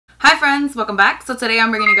Hi friends, welcome back. So today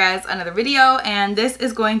I'm bringing you guys another video, and this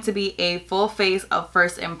is going to be a full face of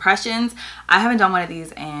first impressions. I haven't done one of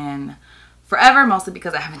these in forever, mostly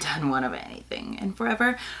because I haven't done one of anything in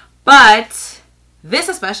forever, but this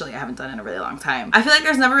especially I haven't done in a really long time. I feel like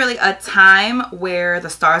there's never really a time where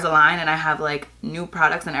the stars align and I have like new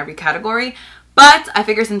products in every category, but I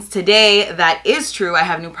figure since today that is true, I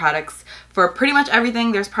have new products for pretty much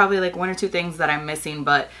everything. There's probably like one or two things that I'm missing,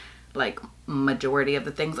 but like majority of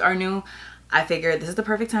the things are new. I figured this is the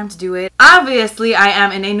perfect time to do it. Obviously, I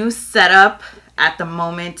am in a new setup at the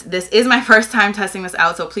moment. This is my first time testing this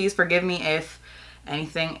out, so please forgive me if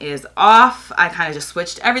anything is off. I kind of just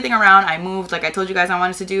switched everything around. I moved like I told you guys I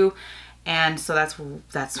wanted to do, and so that's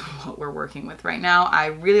what we're working with right now. I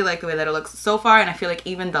really like the way that it looks so far, and I feel like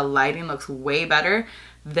even the lighting looks way better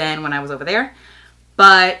than when I was over there.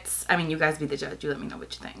 But I mean, you guys be the judge. You let me know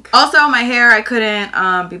what you think. Also, my hair, I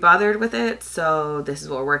couldn't be bothered with it, so this is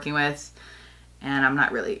what we're working with, and I'm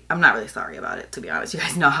not really sorry about it, to be honest. You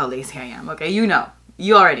guys know how lazy I am, okay? You know.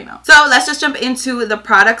 You already know. So let's just jump into the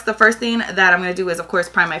products. The first thing that I'm going to do is, of course,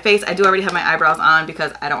 prime my face. I do already have my eyebrows on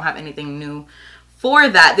because I don't have anything new for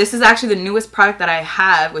that. This is actually the newest product that I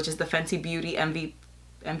have, which is the Fenty Beauty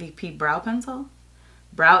MVP Brow Pencil.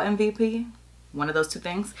 Brow MVP. One of those two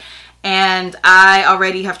things. And I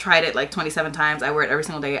already have tried it like 27 times. I wear it every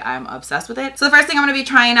single day. I'm obsessed with it. So the first thing I'm going to be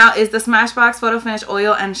trying out is the Smashbox Photo Finish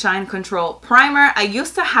Oil and Shine Control Primer. I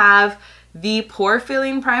used to have the pore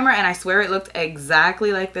filling primer, and I swear it looked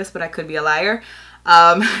exactly like this, but I could be a liar.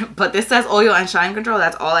 But this says oil and shine control.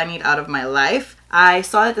 That's all I need out of my life. I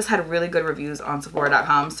saw that this had really good reviews on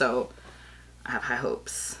Sephora.com, so I have high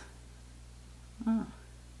hopes. Oh.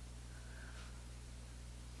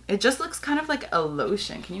 It just looks kind of like a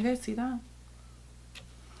lotion. Can you guys see that?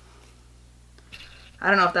 I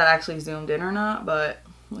don't know if that actually zoomed in or not, but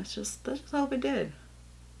let's just hope it did.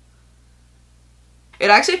 It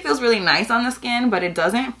actually feels really nice on the skin, but it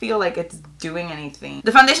doesn't feel like it's doing anything.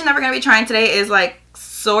 The foundation that we're going to be trying today is like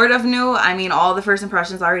sort of new. I mean, all the first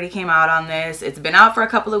impressions already came out on this. It's been out for a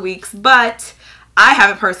couple of weeks, but I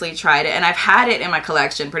haven't personally tried it, and I've had it in my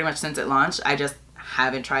collection pretty much since it launched. I just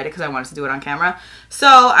haven't tried it because I wanted to do it on camera. So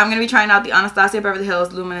I'm going to be trying out the Anastasia Beverly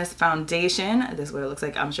Hills Luminous Foundation. This is what it looks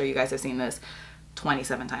like. I'm sure you guys have seen this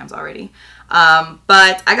 27 times already.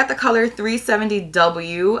 But I got the color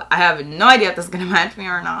 370W. I have no idea if this is going to match me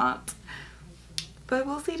or not, but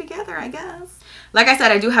we'll see together, I guess. Like I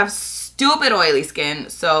said, I do have stupid oily skin,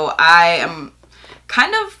 so I am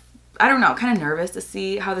kind of, I don't know, kind of nervous to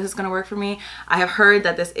see how this is going to work for me. I have heard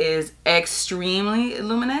that this is extremely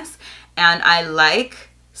luminous, and I like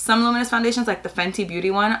some luminous foundations, like the Fenty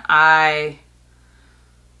Beauty one. I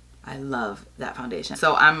love that foundation,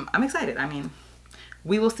 so I'm excited. I mean,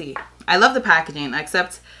 we will see. I love the packaging,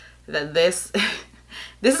 except that this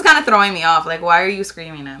is kind of throwing me off. Like, why are you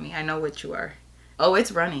screaming at me? I know what you are. Oh,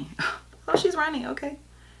 it's runny. Oh, she's runny. Okay,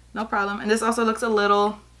 no problem. And this also looks a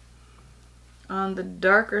little on the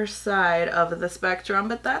darker side of the spectrum,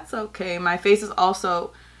 but that's okay. My face is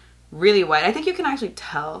also really white. I think you can actually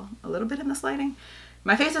tell a little bit in this lighting.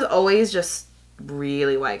 My face is always just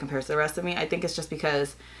really white compared to the rest of me. I think it's just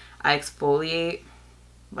because I exfoliate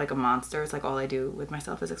like a monster. It's like all I do with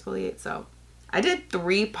myself is exfoliate. So I did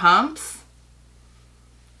 3 pumps,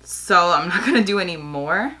 so I'm not gonna do any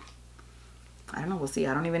more. I don't know, we'll see.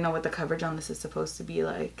 I don't even know what the coverage on this is supposed to be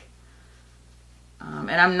like. And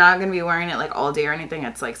I'm not gonna be wearing it like all day or anything.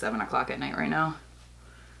 It's like 7 o'clock at night right now.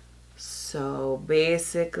 So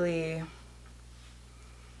basically,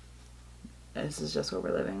 this is just what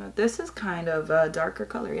we're living with. This is kind of a darker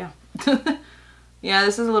color, yeah. Yeah,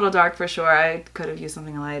 this is a little dark for sure. I could have used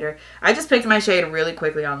something lighter. I just picked my shade really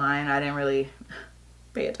quickly online. I didn't really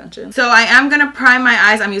pay attention. So I am going to prime my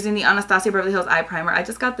eyes. I'm using the Anastasia Beverly Hills Eye Primer. I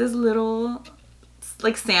just got this little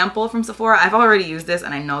like sample from Sephora. I've already used this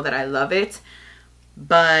and I know that I love it.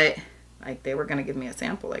 But like they were going to give me a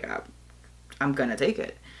sample. Like I'm going to take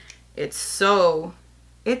it. It's so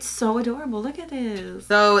adorable. Look at this.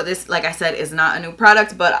 So this, like I said, is not a new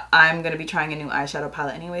product, but I'm going to be trying a new eyeshadow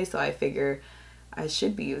palette anyway. So I figure I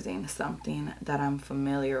should be using something that I'm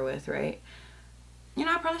familiar with, right? You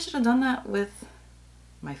know, I probably should have done that with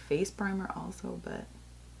my face primer also, but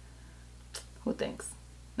who thinks?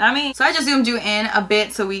 Not me. So I just zoomed you in a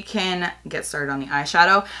bit so we can get started on the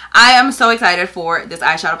eyeshadow. I am so excited for this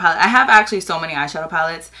eyeshadow palette. I have actually so many eyeshadow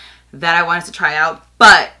palettes that I wanted to try out,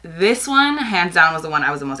 but this one hands down was the one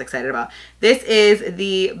I was the most excited about. This is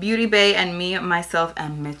the Beauty Bay and Me, Myself,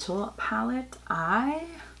 and Mmmitchell palette.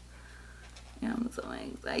 I'm so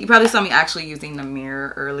excited. You probably saw me actually using the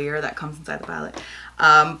mirror earlier that comes inside the palette.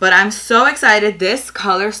 But I'm so excited. This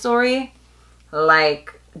color story,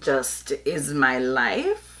 like, just is my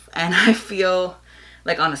life. And I feel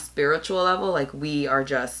like on a spiritual level, like we are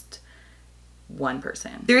just one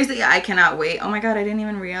person. Seriously, I cannot wait. Oh my god, I didn't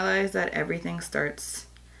even realize that everything starts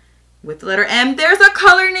with the letter M. There's a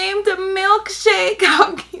color named Milkshake.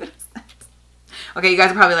 How cute is that? Okay, you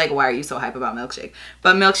guys are probably like, why are you so hype about Milkshake?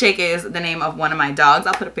 But Milkshake is the name of one of my dogs.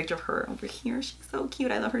 I'll put a picture of her over here. She's so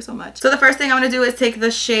cute. I love her so much. So the first thing I'm going to do is take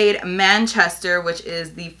the shade Manchester, which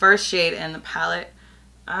is the first shade in the palette.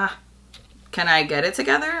 Can I get it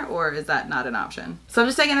together, or is that not an option? So I'm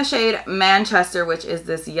just taking the shade Manchester, which is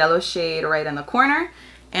this yellow shade right in the corner.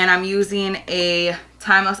 And I'm using a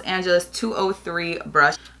Time Los Angeles 203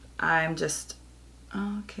 brush. I'm just,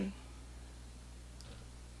 okay.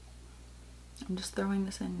 I'm just throwing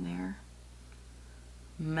this in there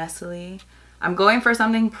messily. I'm going for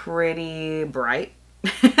something pretty bright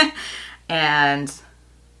and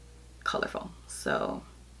colorful. So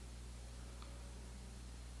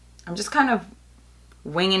I'm just kind of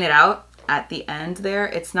winging it out at the end there.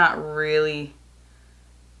 It's not really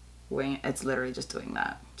wing, it's literally just doing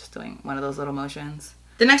that. Just doing one of those little motions.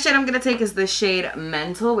 The next shade I'm going to take is the shade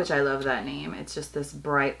Mental, which I love that name. It's just this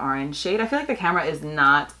bright orange shade. I feel like the camera is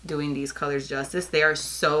not doing these colors justice. They are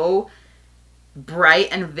so bright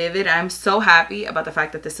and vivid. I'm so happy about the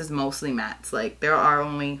fact that this is mostly mattes. Like, there are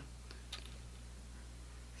only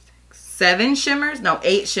 8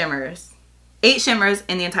 shimmers. 8 shimmers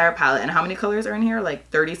in the entire palette. And how many colors are in here? Like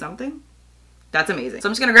 30 something? That's amazing. So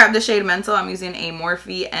I'm just going to grab the shade Mental. I'm using a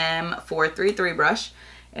Morphe M433 brush.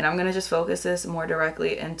 And I'm going to just focus this more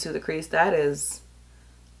directly into the crease. That is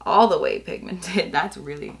all the way pigmented. That's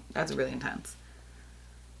really intense.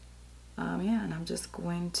 Yeah, and I'm just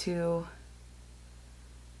going to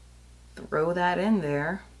throw that in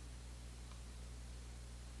there.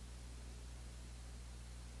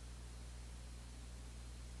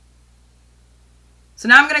 So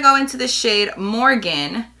now I'm going to go into the shade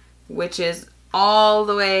Morgan, which is all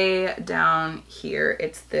the way down here.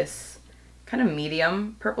 It's this kind of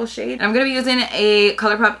medium purple shade. And I'm going to be using a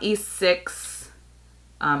ColourPop E6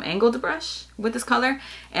 angled brush with this color.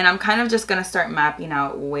 And I'm kind of just going to start mapping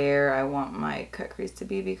out where I want my cut crease to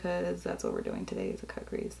be, because that's what we're doing today, is a cut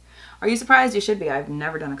crease. Are you surprised? You should be. I've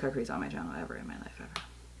never done a cut crease on my channel ever in my life, ever.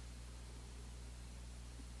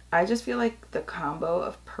 I just feel like the combo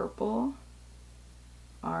of purple,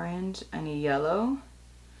 orange, and yellow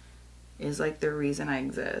is like the reason I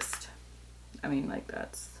exist. I mean, like,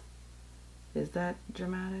 that's... Is that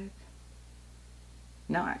dramatic?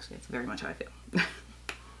 No, actually, it's very much how I feel.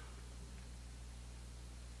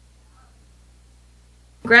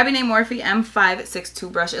 Grabbing a Morphe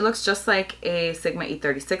M562 brush. It looks just like a Sigma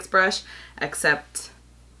E36 brush, except,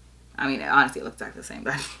 I mean, honestly, it looks exactly the same,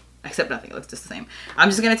 but except nothing, it looks just the same. I'm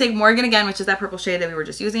just going to take Morgan again, which is that purple shade that we were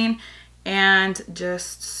just using, and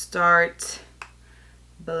just start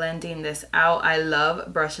blending this out. I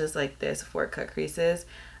love brushes like this for cut creases.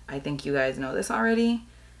 I think you guys know this already.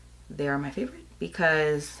 They are my favorite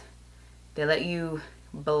because they let you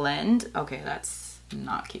blend. Okay, that's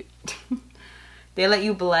not cute. They let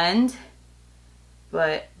you blend,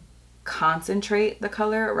 but concentrate the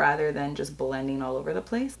color rather than just blending all over the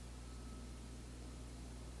place.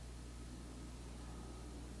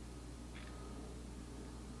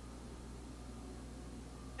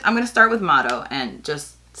 I'm going to start with Motto and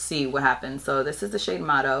just see what happens. So this is the shade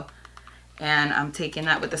Motto. And I'm taking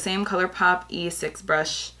that with the same ColourPop E6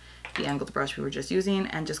 brush, the angled brush we were just using,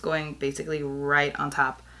 and just going basically right on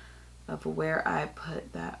top of where I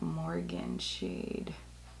put that Morgan shade.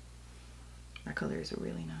 That color is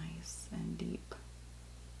really nice and deep.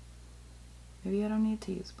 Maybe I don't need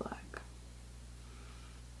to use black.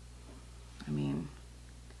 I mean,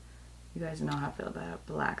 you guys know how I feel about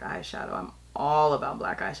black eyeshadow. I'm all about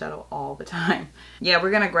black eyeshadow all the time. Yeah, we're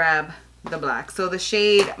gonna grab the black. So the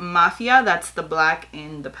shade Mafia, that's the black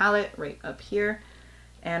in the palette right up here.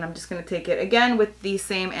 And I'm just going to take it again with the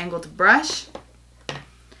same angled brush.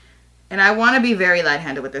 And I want to be very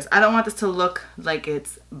light-handed with this. I don't want this to look like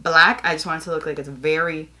it's black. I just want it to look like it's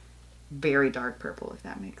very, very dark purple, if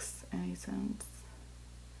that makes any sense.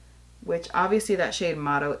 Which obviously that shade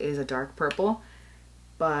Motto is a dark purple,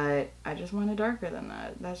 but I just want it darker than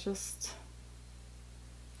that.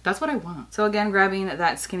 That's what I want. So again, grabbing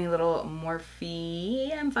that skinny little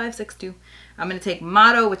Morphe M562. I'm going to take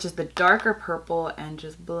Motto, which is the darker purple, and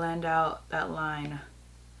just blend out that line.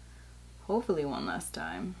 Hopefully one last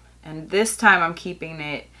time. And this time I'm keeping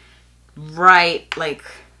it right, like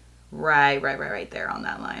right there on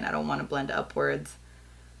that line. I don't want to blend upwards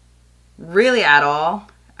really at all.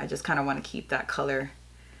 I just kind of want to keep that color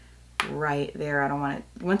right there. I don't want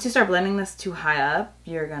it, once you start blending this too high up,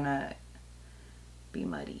 you're gonna be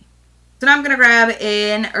muddy. So now I'm going to grab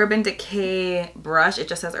an Urban Decay brush. It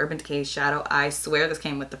just says Urban Decay Shadow. I swear this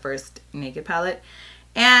came with the first Naked palette.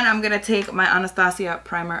 And I'm going to take my Anastasia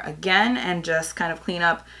primer again and just kind of clean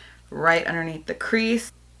up right underneath the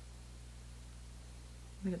crease.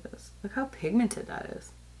 Look at this. Look how pigmented that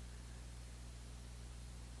is.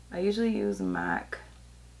 I usually use MAC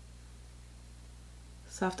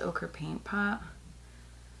Soft Ochre Paint Pot,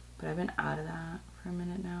 but I've been out of that for a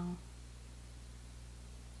minute now.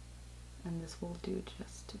 And this will do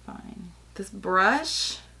just fine. This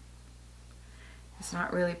brush is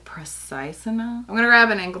not really precise enough. I'm gonna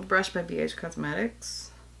grab an angled brush by BH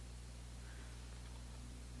Cosmetics.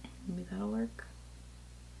 Maybe that'll work.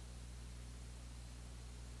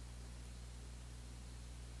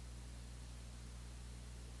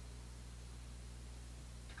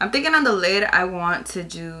 I'm thinking on the lid I want to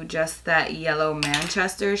do just that yellow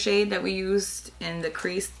Manchester shade that we used in the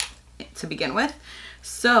crease to begin with.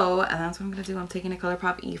 So, and that's what I'm going to do. I'm taking a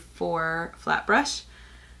ColourPop E4 flat brush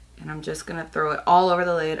and I'm just going to throw it all over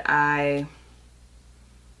the lid.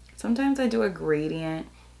 Sometimes I do a gradient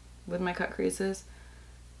with my cut creases,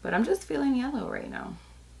 but I'm just feeling yellow right now.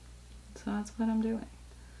 So that's what I'm doing.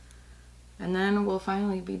 And then we'll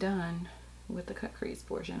finally be done with the cut crease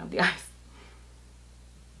portion of the eyes.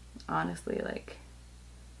 Honestly, like,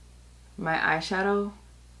 my eyeshadow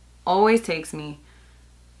always takes me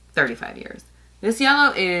 35 years. This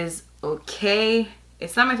yellow is okay.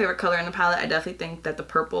 It's not my favorite color in the palette. I definitely think that the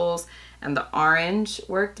purples and the orange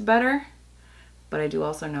worked better. But I do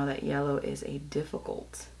also know that yellow is a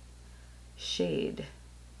difficult shade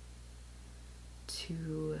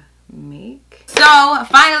to make. So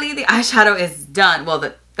finally the eyeshadow is done. Well,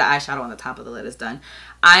 the eyeshadow on the top of the lid is done.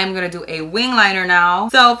 I'm gonna do a wing liner now.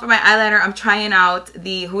 So for my eyeliner, I'm trying out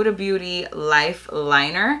the Huda Beauty Life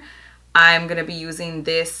Liner. I'm gonna be using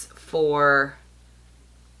this for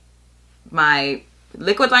my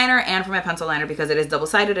liquid liner and for my pencil liner because it is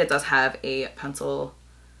double-sided. It does have a pencil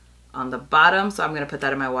on the bottom, so I'm gonna put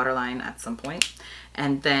that in my waterline at some point.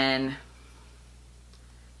 And then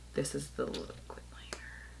this is the liquid liner.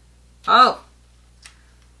 Oh,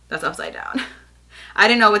 that's upside down. I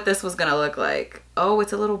didn't know what this was gonna look like. Oh,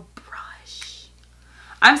 it's a little brush.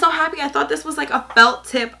 I'm so happy. I thought this was like a felt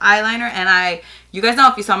tip eyeliner, and you guys know,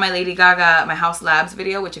 if you saw my Lady Gaga, my House Labs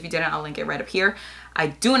video, which if you didn't, I'll link it right up here. I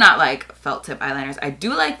do not like felt tip eyeliners. I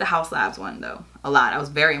do like the House Labs one though, a lot. I was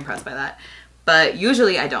very impressed by that. But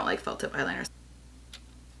usually I don't like felt tip eyeliners.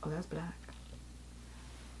 Oh, that's black.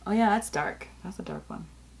 Oh yeah, that's dark. That's a dark one.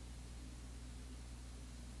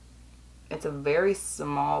 It's a very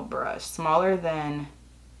small brush, smaller than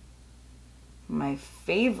my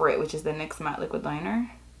favorite, which is the NYX Matte Liquid Liner.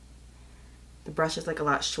 The brush is like a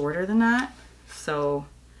lot shorter than that, so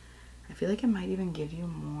I feel like it might even give you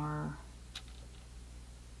more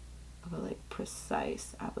of a like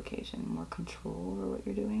precise application, more control over what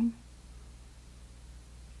you're doing.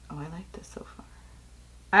 Oh, I like this so far.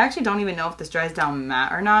 I actually don't even know if this dries down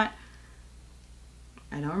matte or not.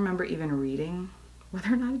 I don't remember even reading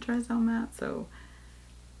whether or not it dries down matte, so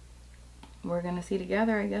we're gonna see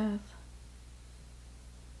together, I guess.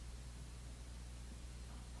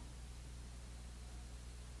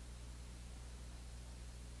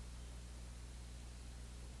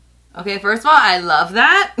 Okay, first of all, I love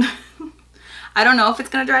that. I don't know if it's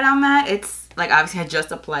gonna dry down matte. It's like, obviously I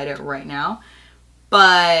just applied it right now,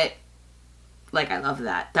 but like, I love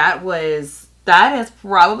that. That is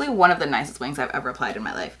probably one of the nicest wings I've ever applied in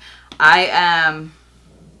my life. I am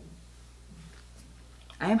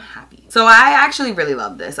happy. So I actually really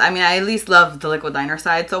love this. I mean, I at least love the liquid liner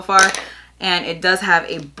side so far. And it does have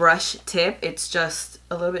a brush tip. It's just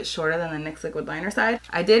a little bit shorter than the NYX liquid liner side.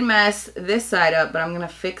 I did mess this side up, but I'm gonna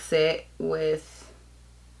fix it with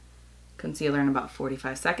concealer in about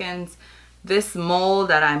 45 seconds. This mold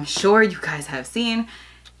that I'm sure you guys have seen,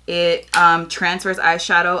 it transfers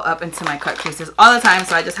eyeshadow up into my cut creases all the time,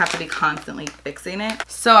 so I just have to be constantly fixing it.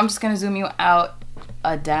 So I'm just gonna zoom you out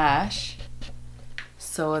a dash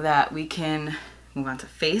so that we can move on to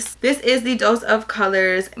face. This is the Dose of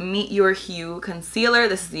Colors Meet Your Hue Concealer.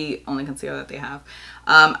 This is the only concealer that they have.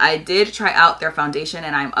 I did try out their foundation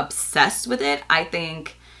and I'm obsessed with it. I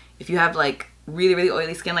think if you have like really, really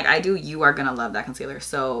oily skin like I do, you are gonna love that concealer.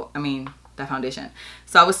 So, I mean, that foundation.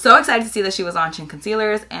 So I was so excited to see that she was launching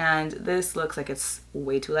concealers, and this looks like it's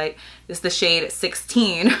way too light. This is the shade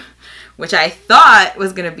 16, which I thought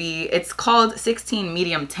was gonna be, it's called 16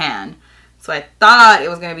 Medium Tan. So I thought it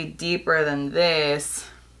was gonna be deeper than this.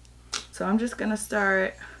 So I'm just gonna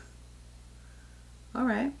start. All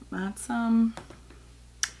right, that's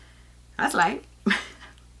light.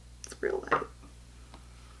 It's real light.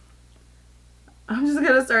 I'm just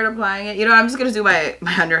gonna start applying it. You know, I'm just gonna do my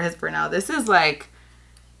under eyes for now. This is like,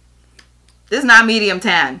 this is not medium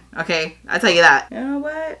tan, okay? I'll tell you that. You know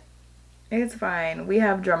what? It's fine. We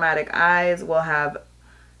have dramatic eyes. We'll have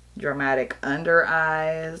dramatic under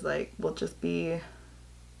eyes. Like, we'll just be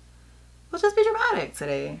dramatic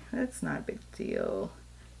today. It's not a big deal.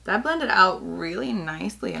 That blended out really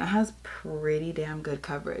nicely and it has pretty damn good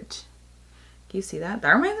coverage. Can you see that?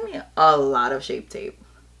 That reminds me a lot of Shape Tape.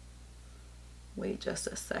 Wait just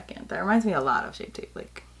a second. That reminds me a lot of Shape Tape.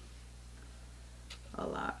 Like, a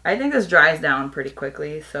lot. I think this dries down pretty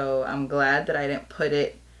quickly, so I'm glad that I didn't put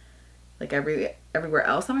it like everywhere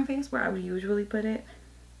else on my face where I would usually put it,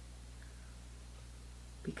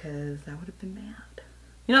 because that would have been bad.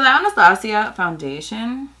 You know, the Anastasia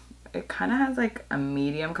foundation, it kind of has like a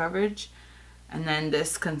medium coverage, and then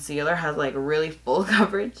this concealer has like really full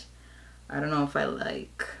coverage. I don't know if I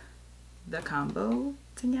like the combo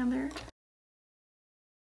together.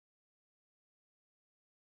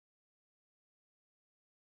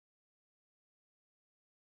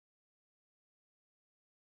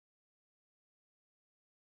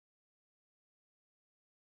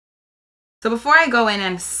 So before I go in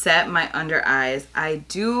and set my under eyes, I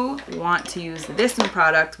do want to use this new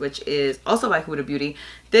product, which is also by Huda Beauty.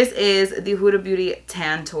 This is the Huda Beauty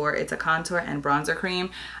Tantour. It's a contour and bronzer cream.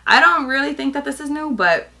 I don't really think that this is new,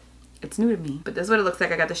 but it's new to me. But this is what it looks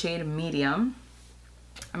like. I got the shade medium.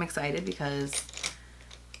 I'm excited because,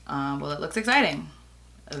 well, it looks exciting.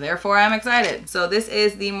 Therefore, I'm excited. So this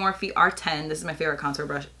is the Morphe R10. This is my favorite contour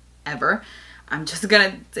brush ever. I'm just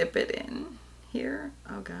gonna dip it in here.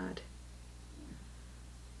 Oh, God.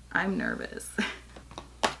 I'm nervous.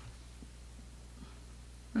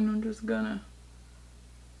 And I'm just gonna.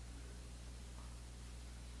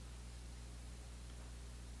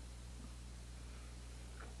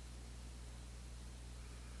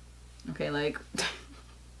 Okay, like,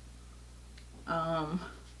 I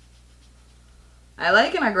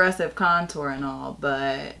like an aggressive contour and all,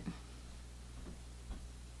 but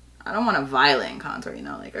I don't want a violent contour, you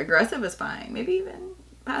know, like aggressive is fine. Maybe even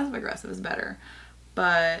passive aggressive is better.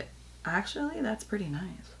 But actually, that's pretty nice.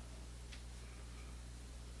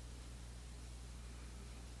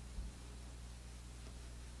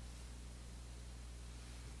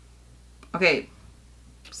 Okay,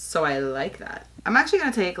 so I like that. I'm actually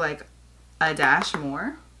gonna take like a dash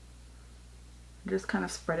more. Just kind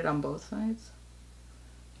of spread it on both sides.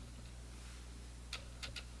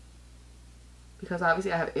 Because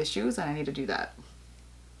obviously I have issues and I need to do that.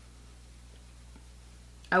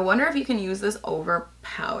 I wonder if you can use this over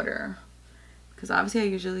powder, because obviously I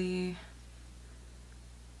usually,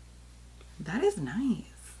 that is nice.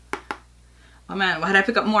 Oh man, why did I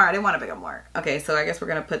pick up more? I didn't want to pick up more. Okay, so I guess we're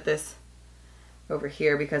gonna put this over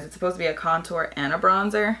here because it's supposed to be a contour and a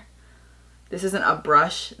bronzer. This isn't a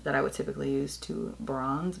brush that I would typically use to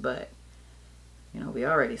bronze, but you know, we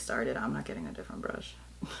already started. I'm not getting a different brush.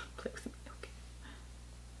 Play with me, okay.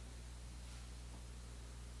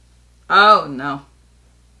 Oh no.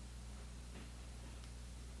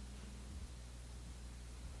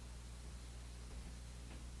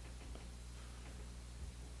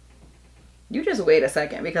 You just wait a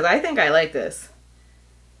second, because I think I like this.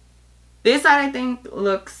 This side I think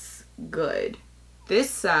looks good. This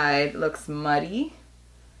side looks muddy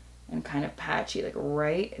and kind of patchy, like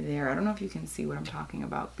right there. I don't know if you can see what I'm talking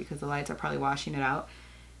about because the lights are probably washing it out.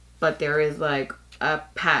 But there is like a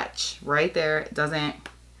patch right there. It doesn't,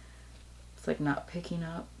 it's like not picking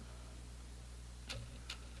up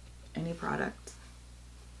any product.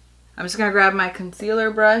 I'm just gonna grab my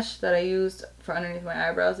concealer brush that I used for underneath my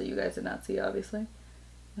eyebrows that you guys did not see, obviously,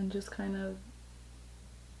 and just kind of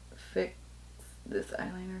fix this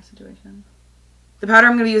eyeliner situation. The powder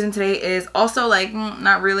I'm gonna be using today is also like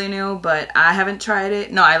not really new, but I haven't tried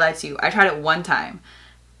it. No, I lied to you. I tried it one time,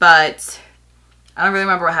 but I don't really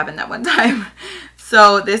remember what happened that one time.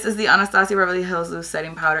 So this is the Anastasia Beverly Hills Loose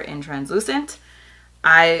Setting Powder in Translucent.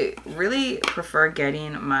 I really prefer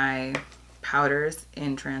getting my powders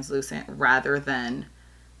in translucent rather than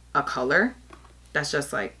a color. That's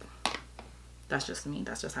just like, that's just me.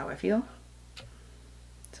 That's just how I feel.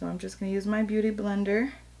 So I'm just gonna use my beauty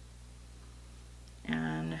blender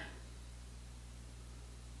and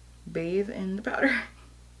bathe in the powder.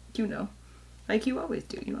 You know, like you always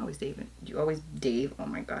do. You always bathe. Oh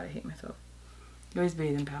my God, I hate myself. You always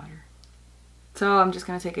bathe in powder. So I'm just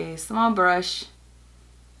gonna take a small brush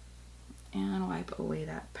and wipe away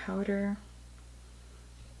that powder.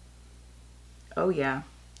 Oh yeah.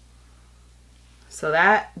 So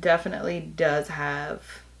that definitely does have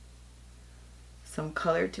some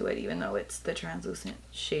color to it, even though it's the translucent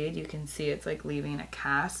shade. You can see it's like leaving a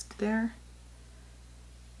cast there.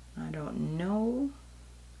 don't know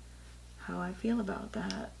how I feel about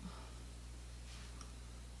that.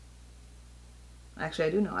 Actually, I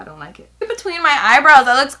do know I don't like it. Between my eyebrows,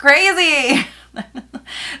 that looks crazy.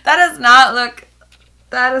 That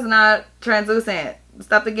is not translucent.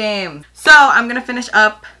 Stop the game. So I'm gonna finish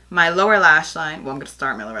up my lower lash line. Well, I'm gonna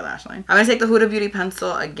start my lower lash line. I'm gonna take the Huda Beauty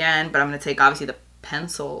pencil again, but I'm gonna take obviously the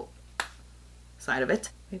pencil side of it.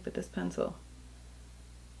 Wait, but this pencil.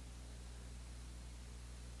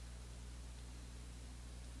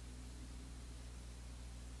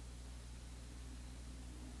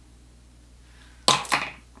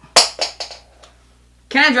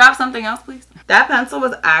 Can I drop something else, please? That pencil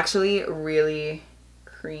was actually really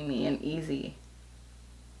creamy and easy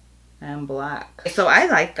and black. So I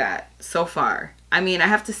like that so far. I mean, I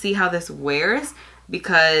have to see how this wears,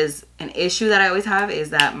 because an issue that I always have is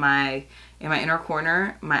that in my inner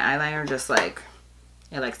corner, my eyeliner just like,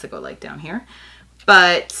 it likes to go like down here.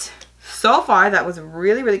 But so far that was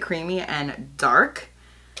really, really creamy and dark,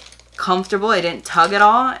 comfortable. It didn't tug at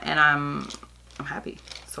all, and I'm happy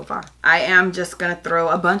so far. I am just gonna throw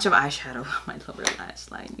a bunch of eyeshadow on my lower lash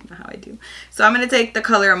line. You know how I do. So I'm gonna take the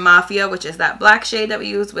color Mafia, which is that black shade that we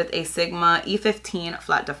use, with a Sigma E15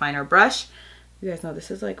 flat definer brush. You guys know this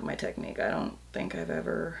is like my technique. I don't think I've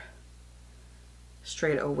ever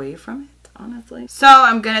strayed away from it, honestly. So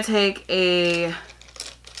I'm gonna take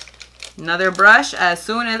another brush as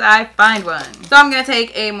soon as I find one. So I'm going to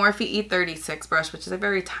take a Morphe E36 brush, which is a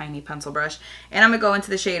very tiny pencil brush. And I'm going to go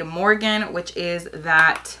into the shade Morgan, which is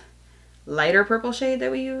that lighter purple shade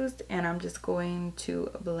that we used. And I'm just going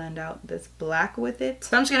to blend out this black with it.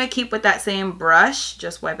 So I'm just going to keep with that same brush,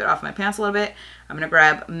 just wipe it off my pants a little bit. I'm going to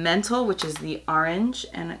grab Mental, which is the orange,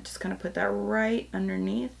 and I'm just going to put that right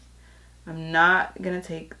underneath. I'm not going to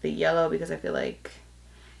take the yellow because I feel like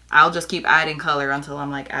I'll just keep adding color until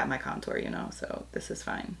I'm like at my contour, you know, so this is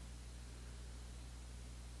fine.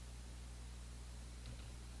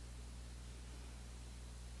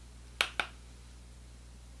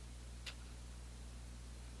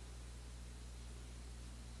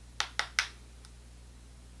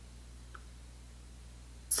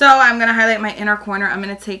 So I'm going to highlight my inner corner. I'm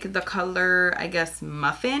going to take the color, I guess,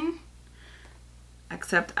 Muffin.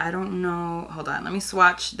 Except I don't know. Hold on, let me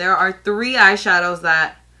swatch. There are 3 eyeshadows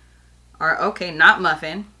that are okay, not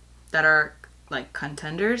Muffin, that are like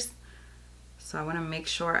contenders. So I want to make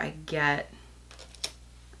sure I get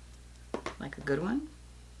like a good one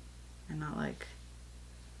and not like,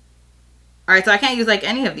 all right, so I can't use like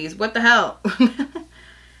any of these. What the hell?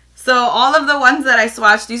 So all of the ones that I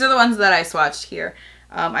swatched, these are the ones that I swatched here.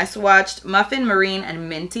 I swatched Muffin, Marine, and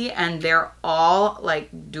Minty, and they're all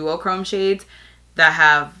like duochrome shades that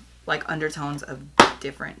have like undertones of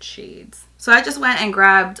different shades. So I just went and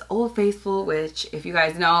grabbed Old Faithful, which if you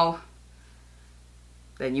guys know,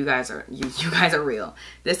 then you guys are real.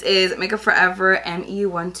 This is Makeup Forever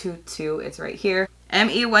ME122. It's right here.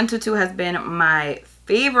 ME122 has been my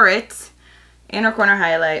favorite inner corner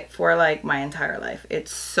highlight for like my entire life.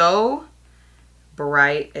 It's so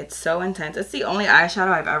bright. It's so intense. It's the only eyeshadow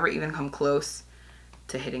I've ever even come close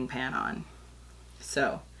to hitting pan on.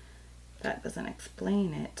 So that doesn't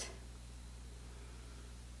explain it.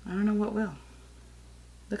 I don't know what will.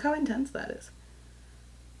 Look how intense that is.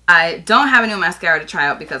 I don't have a new mascara to try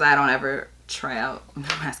out because I don't ever try out new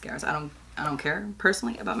mascaras. I don't care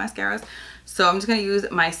personally about mascaras. So I'm just gonna use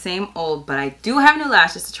my same old, but I do have new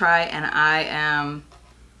lashes to try, and I am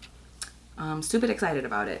stupid excited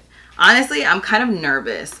about it. Honestly, I'm kind of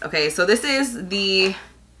nervous. Okay, so this is the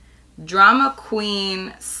Drama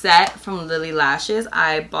Queen set from Lilly Lashes.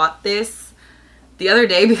 I bought this the other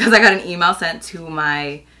day because I got an email sent to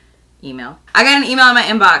my email. I got an email in my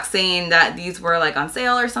inbox saying that these were like on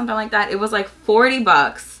sale or something like that. It was like 40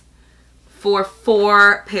 bucks for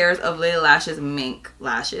 4 pairs of Lilly Lashes mink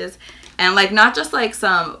lashes. And like not just like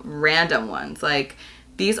some random ones. Like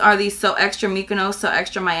these are the So Extra Mykonos, So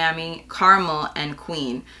Extra Miami, Caramel, and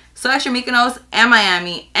Queen. So Extra Mykonos and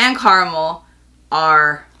Miami and Caramel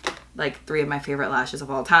are like 3 of my favorite lashes of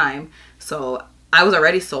all time. So I was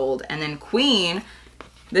already sold. And then Queen,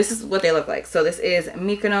 this is what they look like. So this is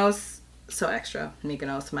Mykonos, So Extra,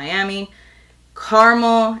 Mykonos, Miami,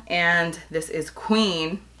 Caramel, and this is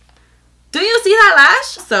Queen. Do you see that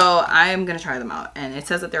lash? So I'm gonna try them out. And it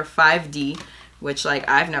says that they're 5D, which like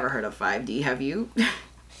I've never heard of 5D. Have you?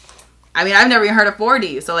 I mean, I've never even heard of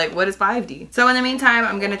 4D. So like, what is 5D? So in the meantime,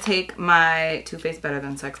 I'm gonna take my Too Faced Better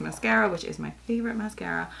Than Sex mascara, which is my favorite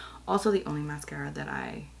mascara. Also the only mascara that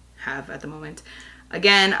I have at the moment.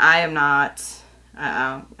 Again, I am not,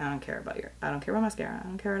 I don't care about mascara. I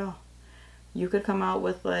don't care at all. You could come out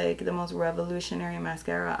with like the most revolutionary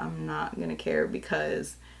mascara. I'm not gonna care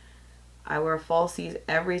because I wear falsies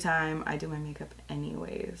every time I do my makeup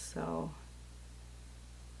anyways, so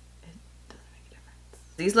it doesn't make a difference.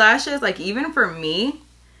 These lashes, like even for me,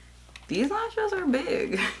 these lashes are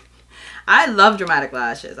big. I love dramatic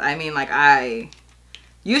lashes. I mean, like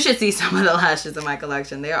you should see some of the lashes in my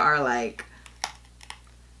collection. They are like,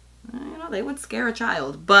 you know, they would scare a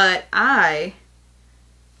child, but I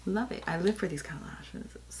love it. I live for these kind of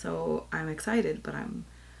lashes. So I'm excited, but I'm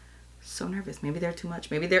so nervous. Maybe they're too much.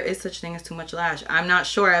 Maybe there is such thing as too much lash. I'm not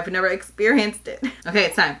sure. I've never experienced it. Okay,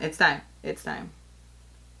 it's time. It's time. It's time.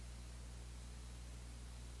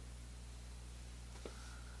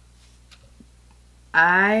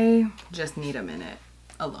 I just need a minute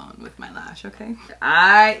alone with my lash, okay?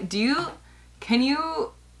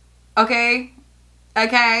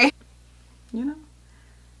 Okay. You know,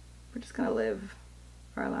 we're just gonna live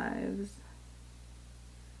our lives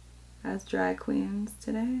as drag queens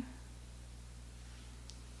today.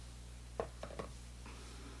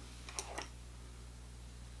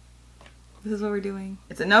 This is what we're doing.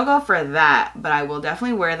 It's a no-go for that, but I will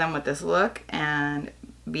definitely wear them with this look and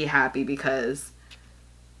be happy because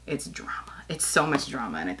it's drama. It's so much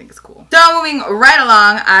drama and I think it's cool. So moving right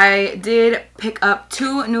along, I did pick up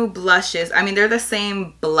 2 new blushes. I mean, they're the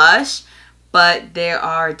same blush, but they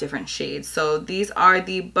are different shades. So these are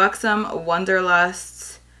the Buxom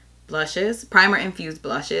Wanderlust blushes, primer infused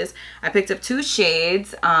blushes. I picked up 2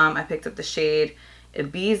 shades. I picked up the shade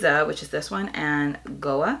Ibiza, which is this one, and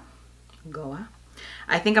Goa.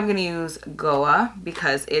 I think I'm gonna use Goa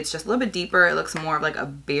because it's just a little bit deeper. It looks more of like a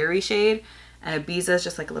berry shade, and Ibiza is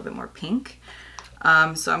just like a little bit more pink.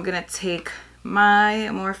 So I'm gonna take my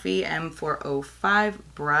Morphe M405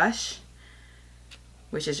 brush,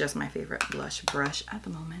 which is just my favorite blush brush at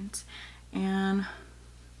the moment, and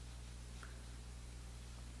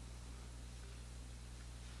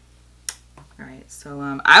all right. So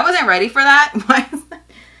I wasn't ready for that.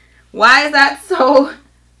 Why is that so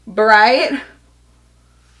bright?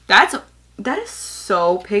 That is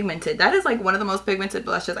so pigmented. That is like one of the most pigmented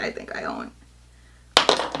blushes I think I own.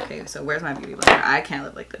 Okay, so where's my beauty blender? I can't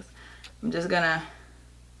live like this. I'm just gonna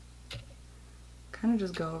kind of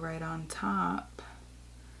just go right on top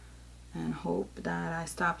and hope that I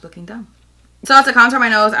stop looking dumb. So to contour my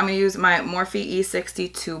nose, I'm gonna use my Morphe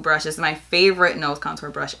E62 brush. This is my favorite nose contour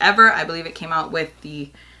brush ever. I believe it came out with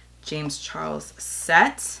the James Charles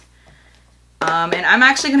set. And I'm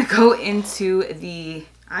actually going to go into the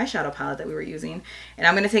eyeshadow palette that we were using. And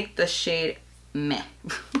I'm going to take the shade Meh.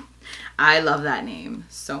 I love that name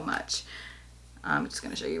so much. I'm just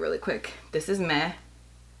going to show you really quick. This is Meh.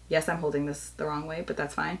 Yes, I'm holding this the wrong way, but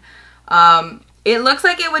that's fine. It looks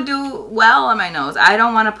like it would do well on my nose. I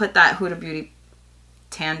don't want to put that Huda Beauty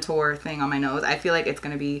Tantour thing on my nose. I feel like it's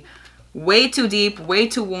going to be way too deep, way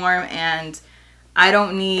too warm, and I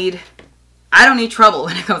don't need trouble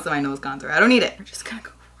when it comes to my nose contour. I don't need it. We're just gonna go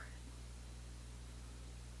for it.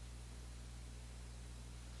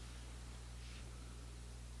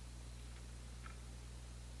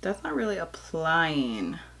 That's not really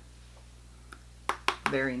applying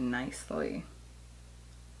very nicely.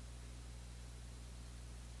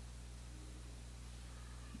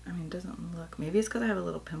 I mean, it doesn't look, maybe it's because I have a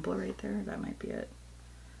little pimple right there. That might be it.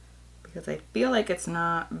 Because I feel like it's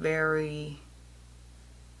not very,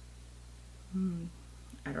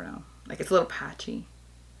 I don't know, like it's a little patchy.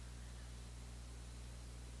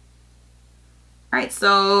 All right,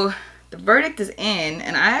 so the verdict is in,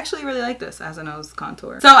 and I actually really like this as a nose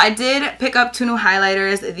contour. So I did pick up 2 new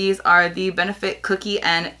highlighters. These are the Benefit Cookie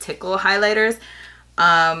and Tickle highlighters.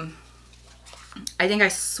 I think I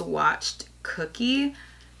swatched Cookie.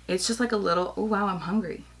 It's just like a little, oh wow, I'm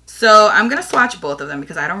hungry. So I'm gonna swatch both of them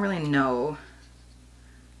because I don't really know.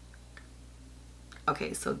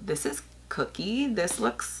 Okay, so this is Cookie. This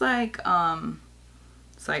looks like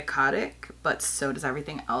Psychotic, but so does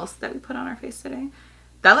everything else that we put on our face today.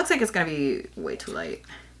 That looks like it's gonna be way too light.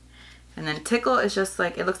 And then Tickle is just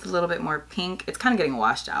like, it looks a little bit more pink. It's kind of getting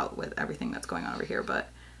washed out with everything that's going on over here, but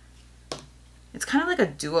it's kind of like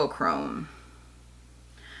a duochrome.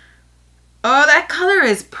 Oh, that color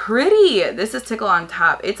is pretty. This is Tickle on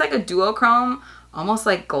top. It's like a duochrome, almost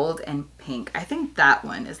like gold and pink. I think that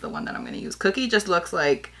one is the one that I'm going to use. Cookie just looks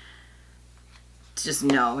like, just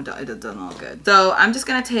no, it doesn't look good. So I'm just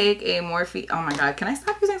going to take a Morphe. Oh my God, can I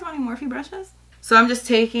stop using so many Morphe brushes? So I'm just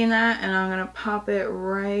taking that and I'm going to pop it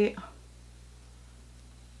right.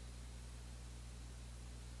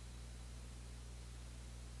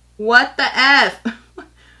 What the F?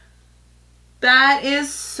 That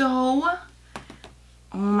is so,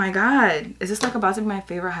 oh my God. Is this like about to be my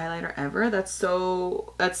favorite highlighter ever? That's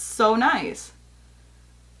so nice.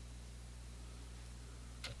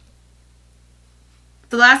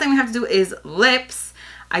 So the last thing we have to do is lips.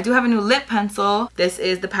 I do have a new lip pencil. This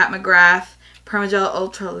is the Pat McGrath Permagel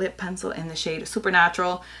Ultra Lip Pencil in the shade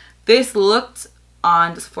Supernatural. This looked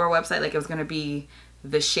on the Sephora website like it was going to be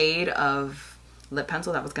the shade of lip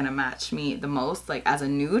pencil that was going to match me the most, like as a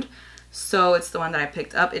nude. So it's the one that I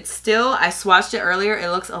picked up. It's still, I swatched it earlier, it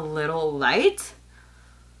looks a little light,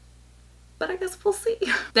 but I guess we'll see.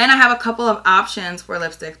 Then I have a couple of options for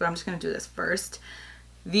lipsticks, but I'm just going to do this first.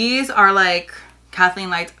 These are like Kathleen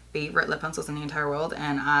Light's favorite lip pencils in the entire world,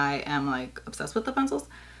 and I am like obsessed with lip pencils.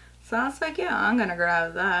 So I was like, yeah, I'm going to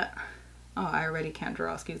grab that. Oh, I already can't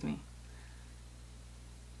draw, excuse me.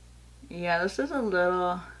 Yeah, this is a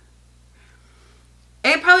little...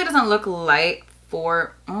 It probably doesn't look light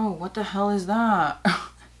for... Oh, what the hell is that?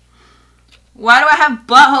 Why do I have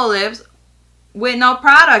butthole lips with no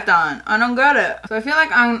product on? I don't get it. So I feel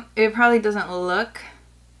like it probably doesn't look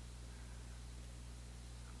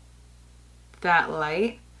that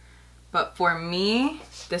light. But for me,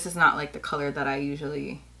 this is not like the color that I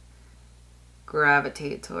usually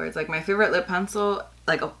gravitate towards. Like my favorite lip pencil,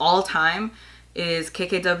 like of all time, is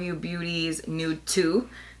KKW Beauty's Nude 2.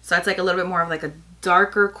 So that's like a little bit more of like a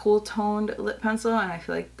darker, cool toned lip pencil, and I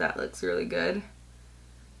feel like that looks really good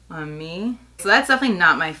on me. So that's definitely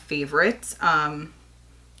not my favorite.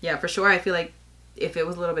 Yeah, for sure, I feel like if it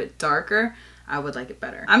was a little bit darker, I would like it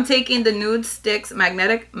better. I'm taking the NudeStix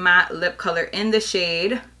Magnetic Matte Lip Color in the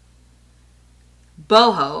shade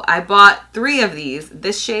Boho. I bought 3 of these.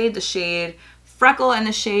 This shade, the shade Freckle, and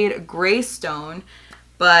the shade Gray Stone.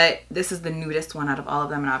 But this is the nudist one out of all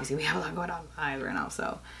of them, and obviously we have a lot going on eyes right now,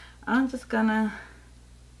 so I'm just gonna...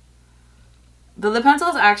 The lip pencil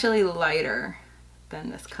is actually lighter than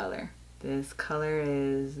this color. This color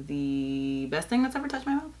is the best thing that's ever touched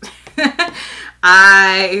my mouth.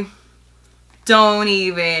 I don't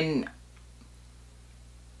even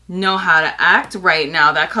know how to act right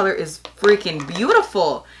now. That color is freaking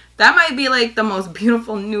beautiful. That might be like the most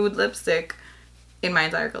beautiful nude lipstick in my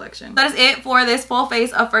entire collection. That is it for this full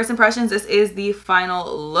face of first impressions. This is the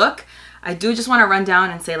final look. I do just want to run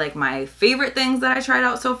down and say like my favorite things that I tried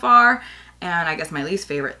out so far, and I guess my least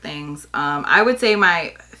favorite things. I would say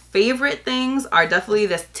my favorite things are definitely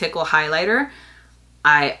this Tickle highlighter.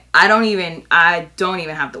 I don't even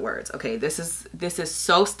have the words. Okay, this is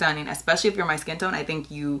so stunning, especially if you're my skin tone. I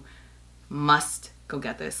think you must go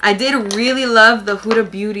get this. I did really love the Huda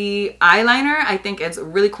Beauty eyeliner. I think it's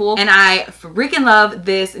really cool. And I freaking love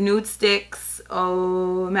this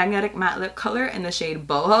NudeStix Magnetic Matte Lip Color in the shade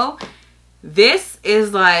Boho. This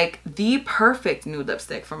is like the perfect nude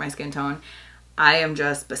lipstick for my skin tone. I am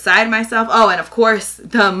just beside myself. Oh, and of course,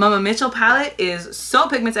 the Mmmitchell palette is so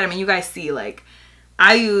pigmented. I mean, you guys see, like,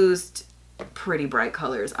 I used pretty bright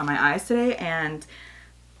colors on my eyes today, and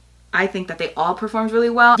I think that they all performed really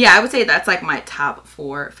well. Yeah, I would say that's like my top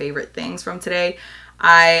 4 favorite things from today.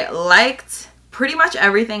 I liked pretty much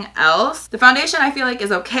everything else. The foundation I feel like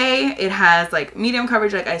is okay. It has like medium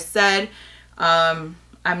coverage, like I said.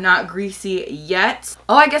 I'm not greasy yet.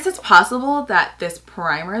 Oh, I guess it's possible that this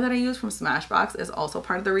primer that I use from Smashbox is also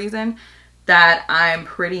part of the reason that I'm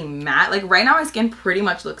pretty matte. Like right now my skin pretty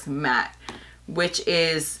much looks matte, which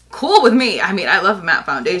is cool with me. I mean, I love matte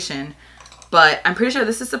foundation, but I'm pretty sure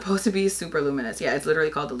this is supposed to be super luminous. Yeah, it's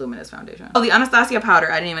literally called the Luminous foundation. Oh, the Anastasia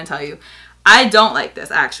powder, I didn't even tell you. I don't like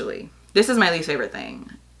this, actually. This is my least favorite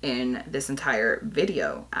thing in this entire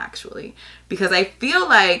video, actually, because I feel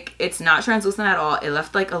like it's not translucent at all. It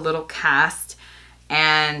left like a little cast,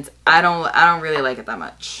 and I don't really like it that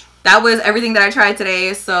much. That was everything that I tried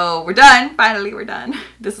today, so we're done. Finally, we're done.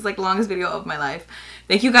 This is like the longest video of my life.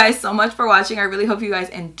 Thank you guys so much for watching. I really hope you guys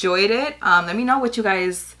enjoyed it. Let me know what you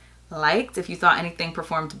guys liked, if you thought anything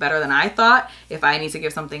performed better than I thought, if I need to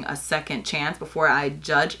give something a second chance before I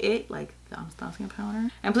judge it, like the Anastasia powder.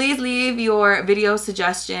 And please leave your video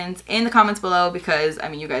suggestions in the comments below, because I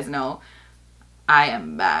mean, you guys know I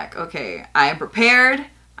am back. Okay, I am prepared,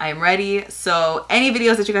 I am ready. So any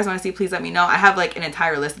videos that you guys want to see, please let me know. I have like an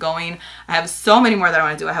entire list going. I have so many more that I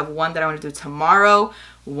want to do. I have one that I want to do tomorrow,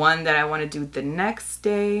 one that I want to do the next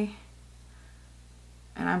day,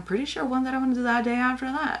 and I'm pretty sure one that I want to do that day after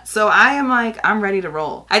that. So I am like, I'm ready to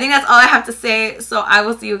roll. I think that's all I have to say. So I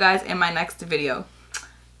will see you guys in my next video.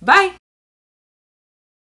 Bye.